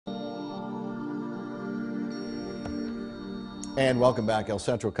And welcome back. El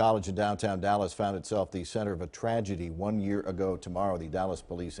Centro College in downtown Dallas found itself the center of a tragedy 1 year ago tomorrow. The Dallas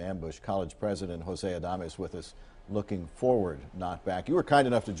police ambush. College president Jose Adames with us, looking forward, not back. You were kind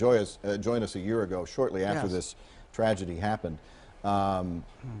enough to join us a year ago, shortly after Yes. this tragedy happened. Hard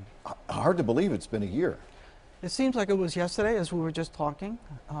to believe it's been a year. It seems like it was yesterday, as we were just talking,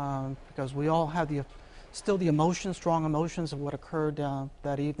 because we all have still the emotions, strong emotions of what occurred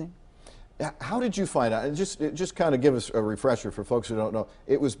that evening. How did you find out? And just kind of give us a refresher for folks who don't know.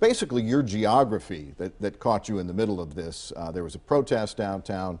 It was basically your geography that caught you in the middle of this. There was a protest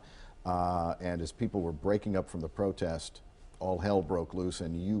downtown, and as people were breaking up from the protest, all hell broke loose,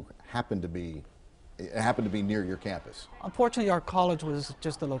 and you happened to be, it happened to be near your campus. Unfortunately, our college was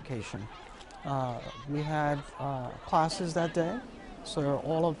just a location. We had classes that day,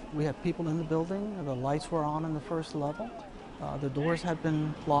 so we had people in the building. The lights were on in the first level. The doors had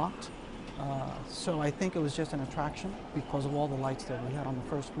been locked. So I think it was just an attraction because of all the lights that we had on the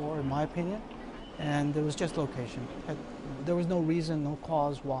first floor, in my opinion. And it was just location. There was no reason, no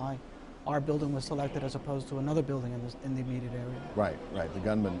cause why our building was selected as opposed to another building in the immediate area. Right, right. The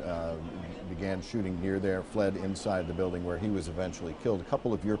gunman began shooting near there, fled inside the building where he was eventually killed. A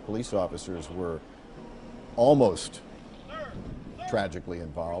couple of your police officers were almost tragically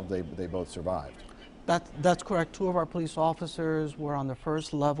involved. They both survived. That's correct. Two of our police officers were on the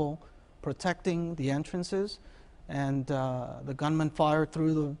first level protecting the entrances, and the gunman fired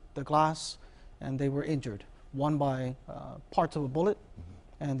through the glass, and they were injured. One by parts of a bullet,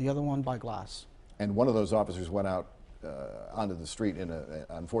 and the other one by glass. And one of those officers went out onto the street in an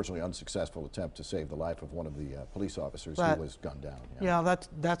unfortunately unsuccessful attempt to save the life of one of the police officers who was gunned down. Yeah,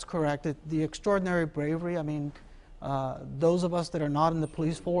 that's correct. The extraordinary bravery, I mean, those of us that are not in the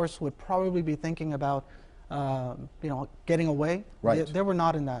police force would probably be thinking about, getting away. Right. They were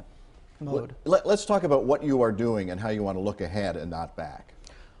not in that mode. Let's talk about what you are doing and how you want to look ahead and not back.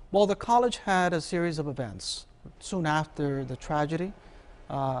 Well, the college had a series of events. Soon after the tragedy,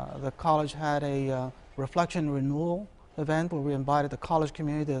 the college had a reflection renewal event where we invited the college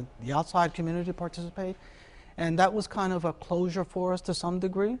community, the outside community to participate. And that was kind of a closure for us to some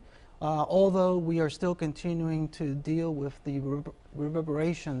degree, although we are still continuing to deal with the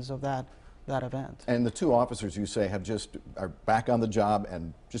reverberations of that event. And the two officers, you say, are back on the job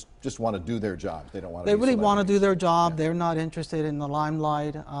and just want to do their job. They don't want to. They really want to do their job. Yeah. They're not interested in the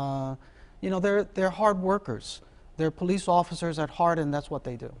limelight. They're hard workers. They're police officers at heart, and that's what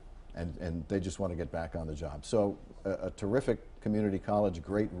they do. And they just want to get back on the job. So a terrific community college,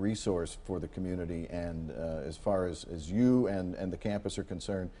 great resource for the community. And as far as you and the campus are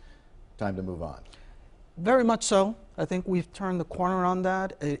concerned, time to move on. Very much so. I think we've turned the corner on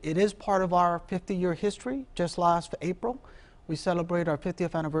that. It is part of our 50-year history. Just last April, we celebrate our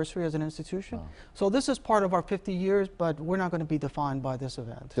 50th anniversary as an institution. Wow. So this is part of our 50 years, but we're not going to be defined by this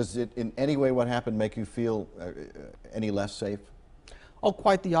event. Does it in any way what happened make you feel any less safe? Oh,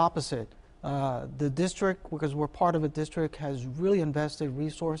 quite the opposite. The district, because we're part of a district, has really invested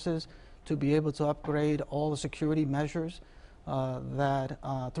resources to be able to upgrade all the security measures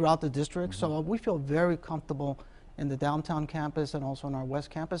throughout the district. So we feel very comfortable in the downtown campus and also on our west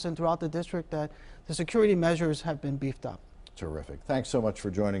campus and throughout the district that the security measures have been beefed up. Terrific. Thanks so much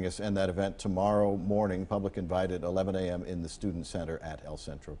for joining us. And that event tomorrow morning, public invited, 11 a.m. in the Student Center at El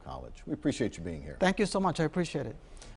Centro College. We appreciate you being here. Thank you so much. I appreciate it.